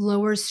again,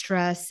 lowers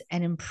stress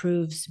and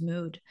improves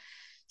mood.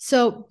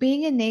 So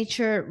being in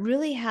nature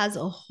really has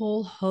a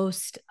whole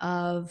host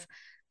of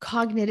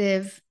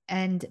cognitive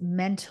and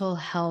mental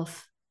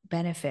health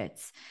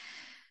benefits.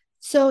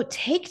 So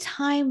take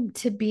time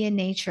to be in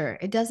nature.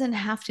 It doesn't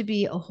have to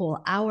be a whole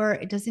hour.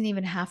 It doesn't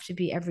even have to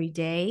be every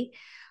day,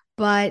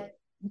 but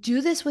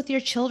Do this with your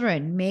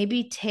children.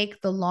 Maybe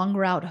take the long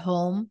route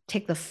home,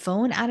 take the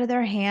phone out of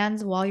their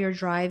hands while you're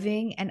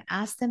driving, and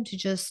ask them to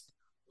just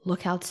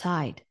look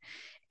outside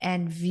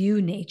and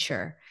view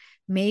nature.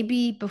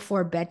 Maybe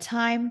before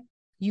bedtime,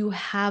 you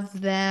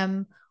have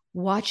them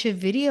watch a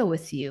video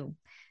with you,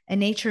 a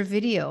nature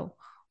video,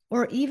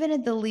 or even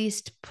at the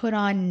least put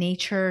on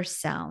nature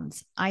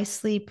sounds. I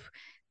sleep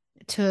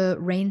to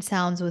rain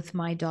sounds with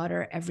my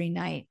daughter every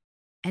night,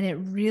 and it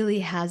really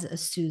has a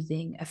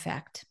soothing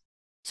effect.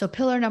 So,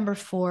 pillar number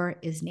 4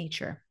 is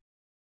nature.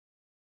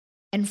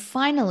 And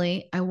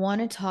finally, I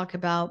want to talk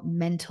about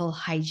mental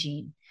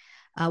hygiene,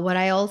 what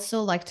I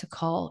also like to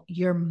call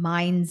your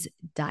mind's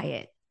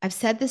diet. I've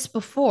said this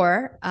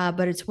before,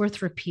 but it's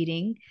worth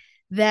repeating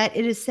that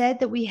it is said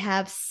that we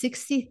have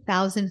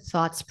 60,000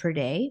 thoughts per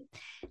day,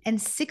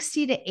 and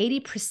 60 to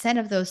 80%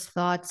 of those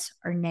thoughts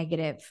are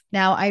negative.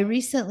 Now, I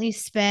recently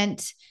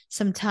spent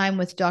some time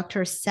with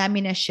Dr.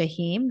 Samina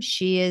Shahim.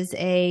 She is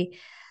a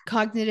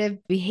cognitive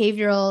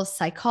behavioral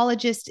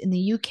psychologist in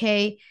the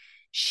UK.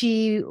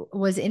 She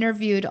was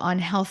interviewed on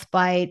Health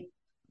Bite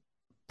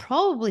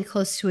probably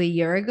close to a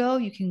year ago.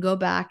 You can go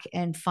back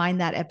and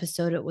find that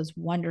episode. It was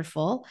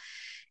wonderful.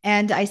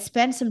 And I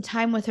spent some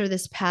time with her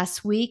this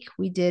past week.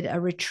 We did a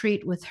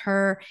retreat with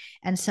her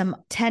and some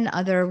 9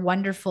 other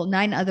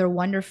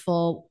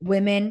wonderful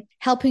women,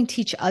 helping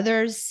teach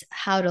others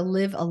how to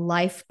live a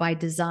life by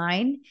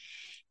design.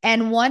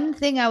 And one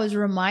thing I was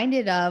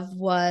reminded of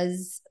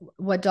was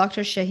what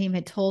Dr. Shahim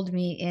had told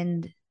me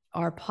in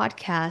our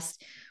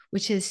podcast,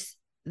 which is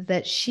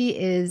that she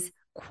is,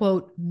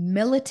 quote,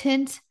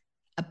 militant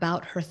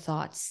about her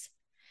thoughts.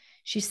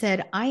 She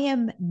said, I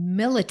am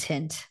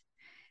militant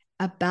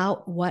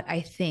about what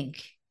I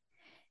think.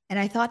 And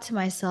I thought to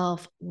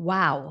myself,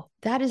 wow,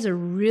 that is a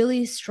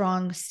really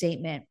strong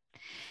statement.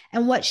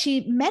 And what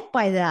she meant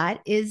by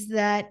that is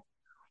that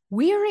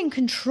we are in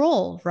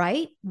control,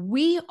 right?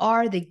 We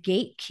are the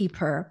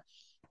gatekeeper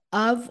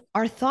of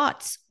our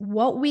thoughts,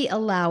 what we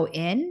allow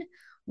in,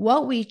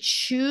 what we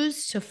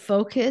choose to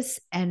focus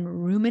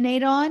and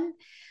ruminate on.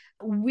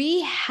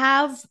 We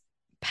have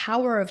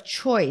power of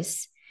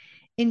choice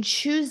in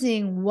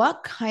choosing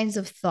what kinds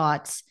of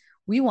thoughts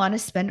we want to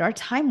spend our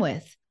time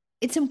with.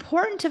 It's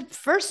important to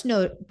first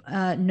note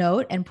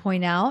and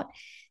point out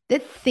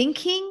that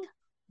thinking,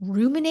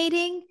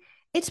 ruminating,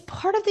 it's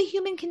part of the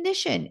human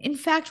condition. In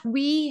fact,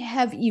 we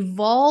have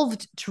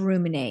evolved to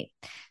ruminate.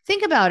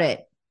 Think about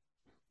it.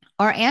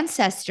 Our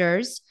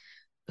ancestors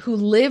who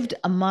lived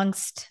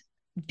amongst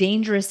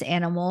dangerous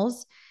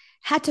animals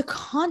had to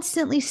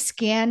constantly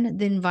scan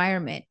the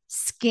environment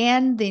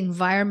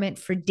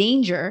for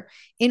danger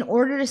in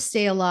order to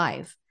stay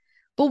alive.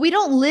 But we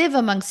don't live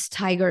amongst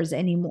tigers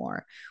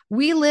anymore.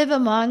 We live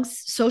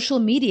amongst social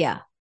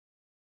media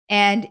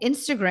and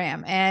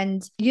Instagram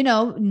and,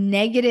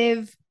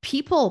 negative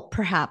people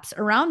perhaps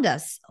around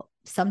us.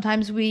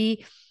 Sometimes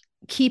we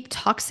keep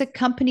toxic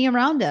company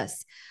around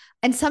us.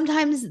 And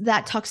sometimes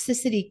that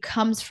toxicity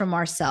comes from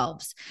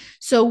ourselves.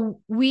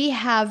 So we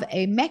have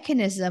a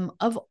mechanism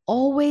of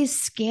always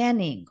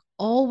scanning,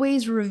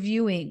 always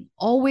reviewing,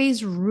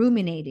 always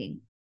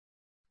ruminating.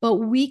 But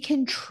we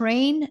can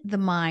train the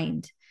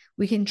mind.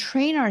 We can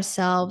train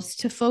ourselves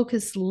to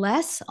focus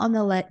less on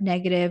the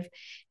negative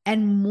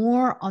and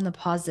more on the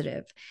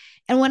positive.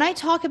 And when I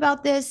talk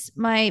about this,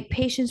 my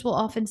patients will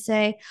often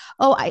say,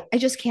 oh, I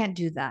just can't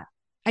do that.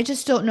 I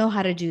just don't know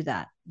how to do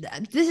that.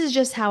 This is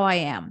just how I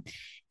am.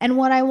 And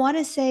what I want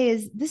to say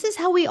is, this is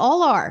how we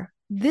all are.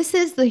 This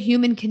is the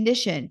human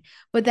condition,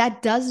 but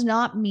that does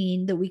not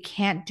mean that we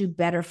can't do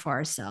better for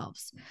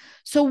ourselves.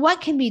 So,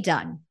 what can be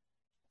done?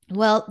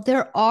 Well,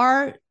 there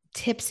are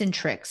tips and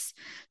tricks.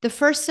 The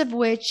first of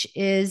which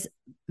is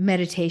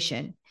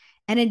meditation.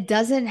 And it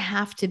doesn't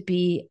have to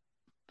be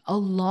a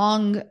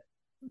long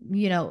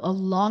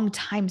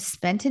time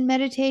spent in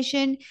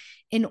meditation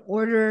in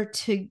order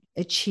to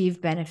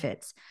achieve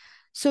benefits.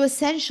 So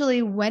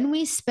essentially, when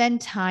we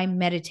spend time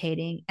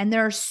meditating, and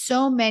there are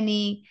so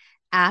many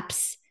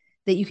apps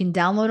that you can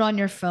download on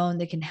your phone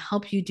that can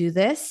help you do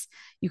this.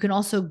 You can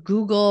also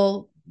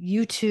Google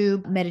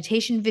YouTube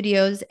meditation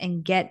videos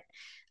and get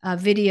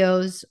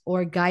videos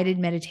or guided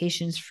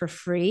meditations for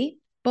free.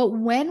 But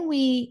when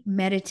we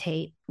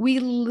meditate, we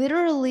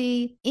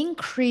literally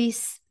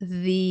increase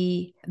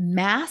the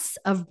mass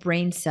of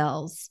brain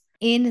cells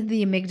in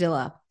the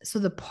amygdala. So,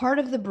 the part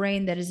of the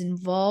brain that is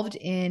involved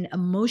in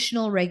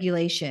emotional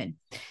regulation.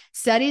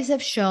 Studies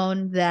have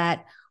shown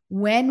that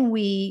when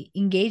we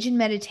engage in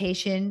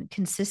meditation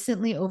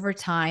consistently over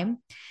time,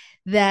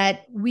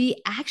 that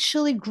we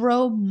actually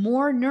grow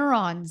more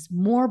neurons,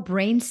 more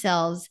brain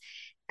cells,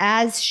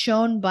 as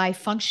shown by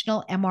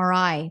functional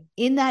MRI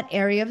in that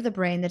area of the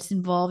brain that's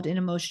involved in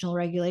emotional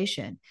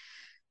regulation.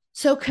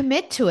 So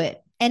commit to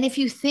it. And if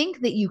you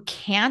think that you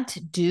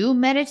can't do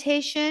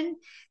meditation,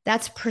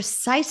 that's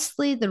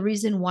precisely the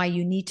reason why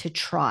you need to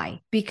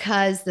try,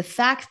 because the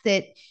fact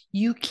that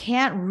you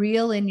can't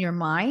reel in your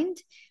mind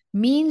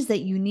means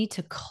that you need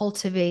to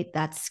cultivate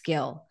that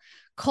skill.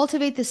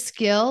 Cultivate the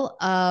skill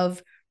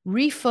of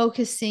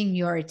refocusing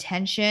your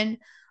attention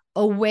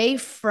away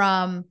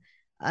from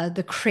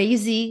the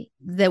crazy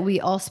that we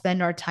all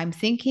spend our time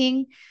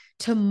thinking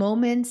to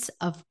moments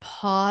of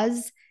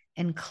pause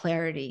and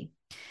clarity.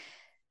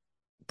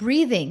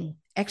 Breathing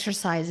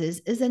exercises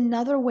is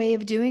another way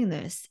of doing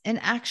this. And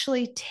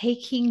actually,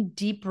 taking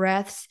deep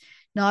breaths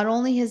not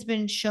only has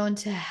been shown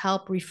to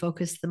help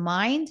refocus the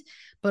mind,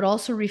 but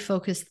also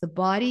refocus the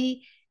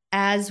body,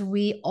 as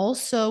we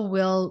also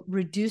will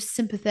reduce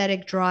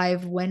sympathetic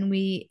drive when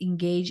we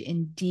engage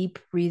in deep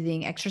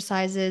breathing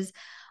exercises.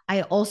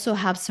 I also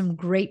have some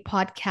great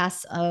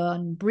podcasts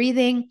on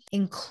breathing,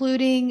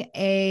 including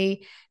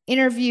a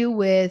interview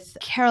with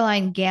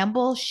Caroline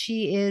Gamble.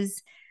 She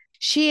is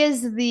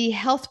the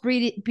health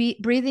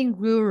breathing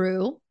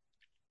guru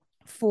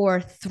for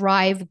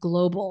Thrive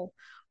Global,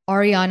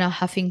 Ariana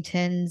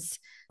Huffington's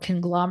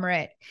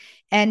conglomerate.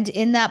 And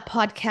in that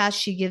podcast,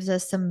 she gives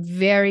us some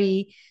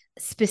very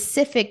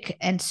specific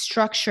and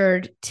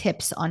structured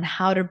tips on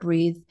how to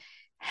breathe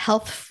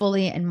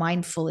healthfully and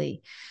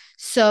mindfully.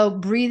 So,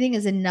 breathing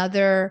is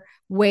another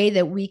way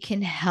that we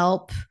can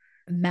help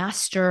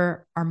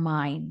master our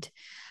mind.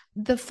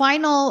 The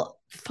final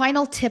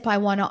tip I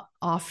want to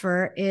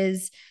offer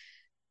is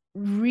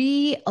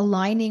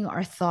realigning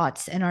our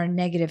thoughts and our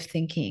negative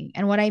thinking.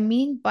 And what I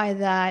mean by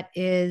that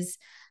is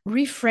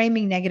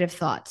reframing negative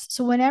thoughts.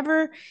 So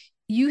whenever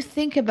you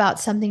think about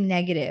something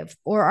negative,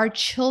 or our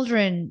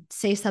children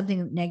say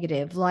something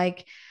negative,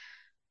 like,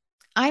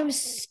 I'm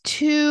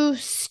too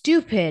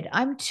stupid,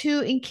 I'm too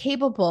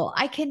incapable,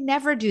 I can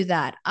never do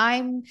that,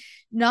 I'm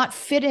not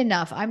fit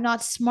enough, I'm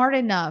not smart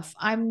enough,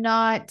 I'm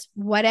not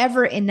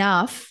whatever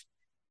enough,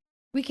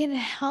 we can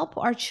help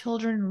our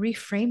children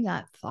reframe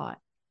that thought.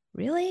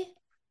 Really?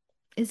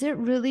 Is it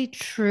really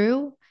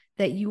true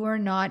that you are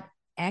not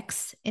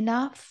X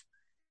enough?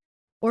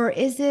 Or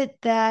is it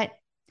that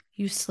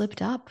you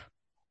slipped up,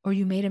 or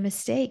you made a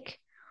mistake,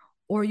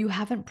 or you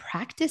haven't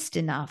practiced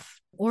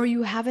enough, or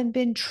you haven't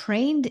been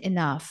trained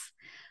enough?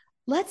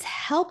 Let's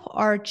help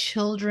our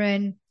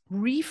children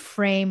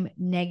reframe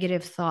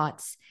negative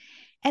thoughts.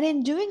 And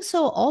in doing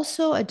so,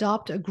 also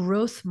adopt a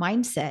growth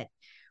mindset,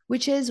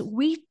 which is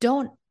we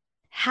don't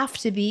have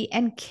to be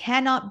and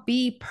cannot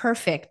be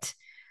perfect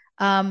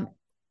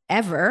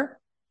ever.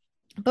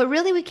 But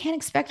really, we can't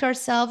expect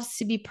ourselves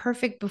to be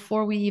perfect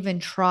before we even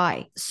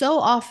try. So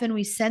often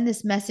we send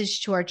this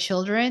message to our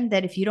children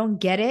that if you don't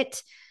get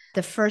it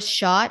the first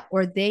shot,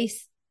 or they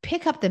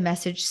pick up the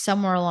message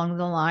somewhere along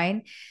the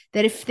line,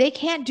 that if they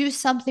can't do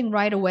something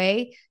right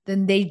away,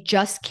 then they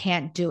just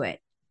can't do it.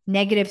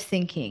 Negative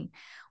thinking.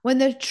 When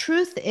the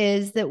truth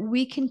is that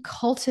we can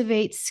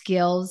cultivate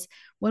skills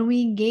when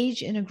we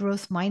engage in a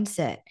growth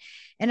mindset.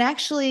 And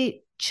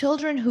actually,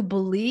 children who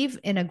believe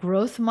in a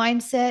growth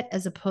mindset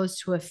as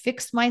opposed to a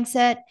fixed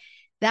mindset,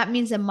 that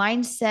means a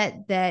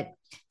mindset that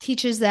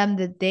teaches them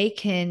that they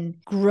can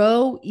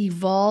grow,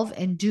 evolve,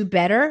 and do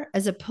better,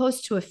 as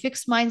opposed to a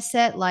fixed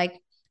mindset like,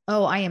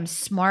 oh, I am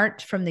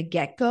smart from the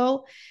get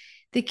go.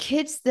 The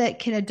kids that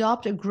can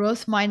adopt a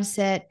growth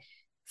mindset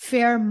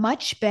fare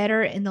much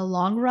better in the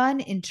long run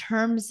in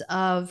terms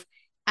of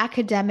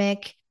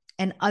academic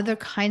and other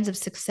kinds of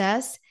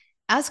success,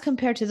 as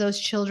compared to those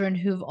children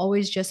who've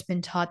always just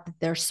been taught that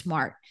they're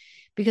smart.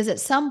 Because at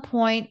some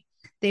point,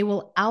 they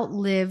will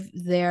outlive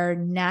their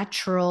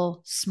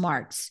natural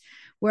smarts.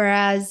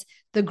 Whereas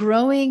the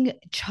growing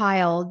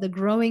child, the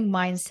growing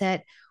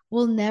mindset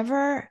will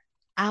never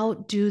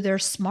outdo their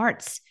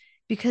smarts,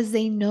 because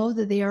they know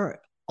that they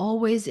are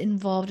always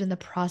involved in the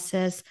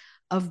process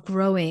of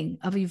growing,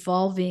 of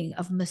evolving,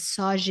 of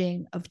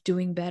massaging, of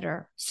doing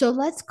better. So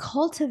let's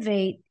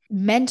cultivate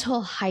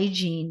mental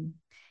hygiene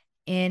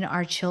in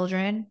our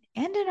children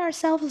and in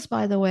ourselves,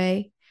 by the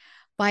way,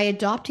 by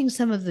adopting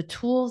some of the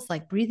tools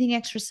like breathing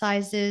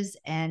exercises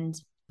and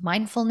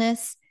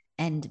mindfulness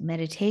and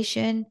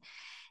meditation,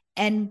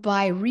 and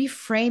by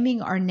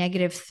reframing our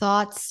negative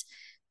thoughts,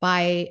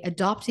 by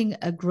adopting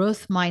a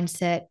growth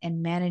mindset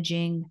and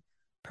managing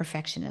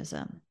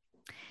perfectionism.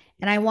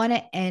 And I want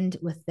to end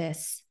with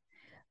this,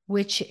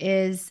 which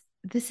is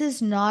this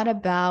is not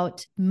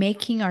about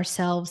making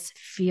ourselves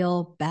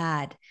feel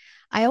bad.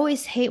 I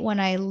always hate when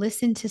I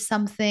listen to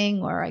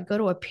something or I go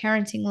to a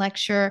parenting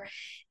lecture,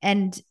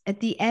 and at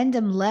the end,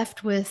 I'm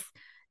left with,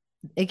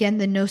 again,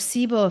 the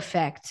nocebo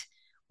effect,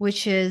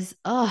 which is,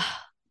 oh,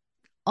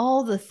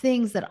 all the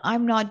things that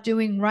I'm not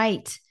doing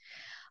right.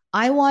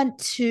 I want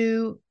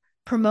to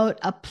promote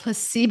a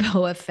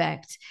placebo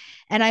effect.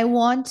 And I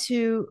want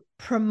to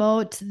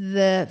promote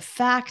the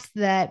fact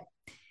that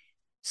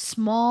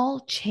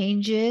small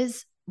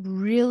changes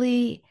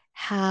really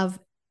have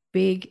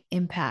big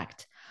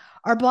impact.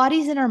 Our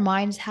bodies and our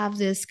minds have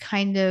this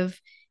kind of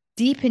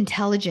deep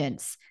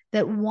intelligence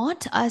that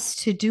want us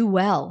to do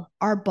well.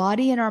 Our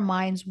body and our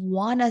minds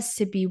want us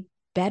to be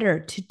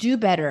better, to do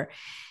better.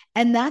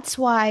 And that's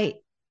why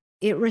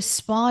it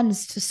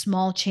responds to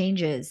small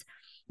changes.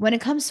 When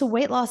it comes to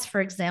weight loss, for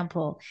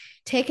example,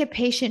 take a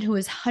patient who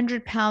is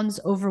 100 pounds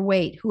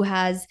overweight, who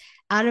has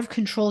out of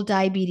control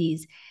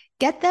diabetes.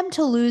 Get them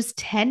to lose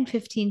 10,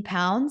 15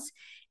 pounds,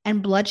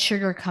 and blood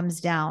sugar comes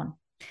down.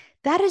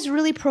 That is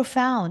really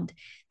profound.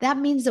 That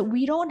means that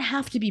we don't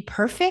have to be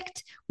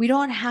perfect. We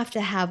don't have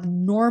to have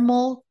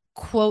normal,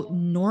 quote,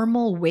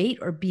 normal weight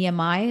or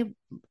BMI,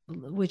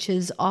 which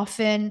is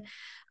often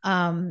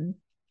um,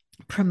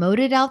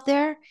 promoted out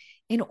there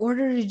in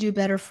order to do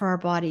better for our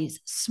bodies.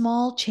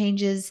 Small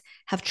changes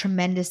have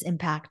tremendous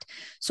impact.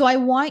 So I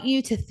want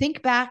you to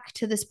think back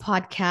to this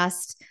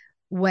podcast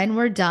when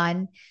we're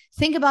done.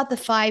 Think about the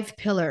 5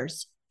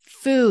 pillars: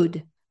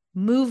 food,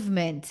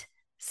 movement,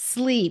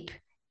 sleep,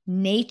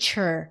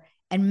 nature,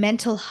 and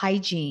mental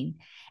hygiene.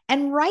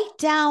 And write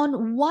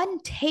down one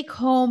take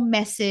home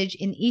message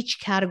in each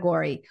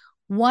category,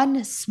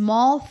 one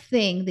small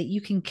thing that you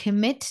can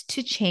commit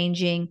to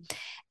changing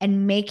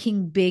and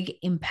making big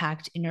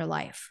impact in your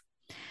life.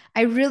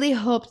 I really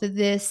hope that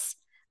this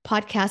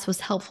podcast was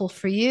helpful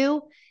for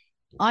you.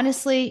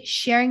 Honestly,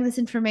 sharing this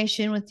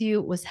information with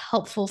you was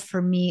helpful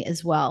for me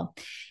as well.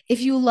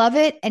 If you love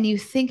it and you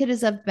think it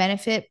is of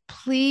benefit,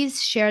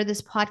 please share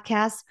this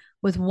podcast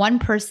with one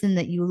person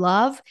that you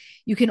love.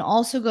 You can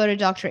also go to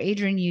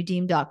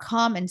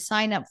dradrianudim.com and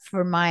sign up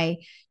for my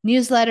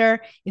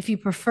newsletter. If you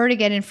prefer to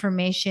get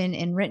information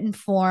in written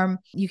form,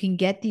 you can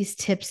get these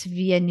tips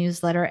via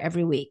newsletter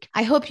every week.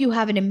 I hope you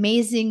have an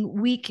amazing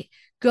week.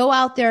 Go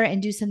out there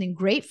and do something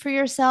great for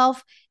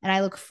yourself. And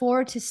I look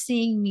forward to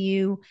seeing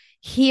you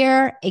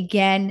here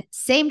again,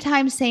 same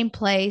time, same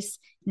place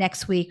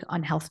next week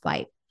on Health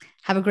Bite.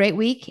 Have a great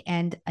week.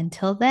 And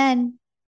until then,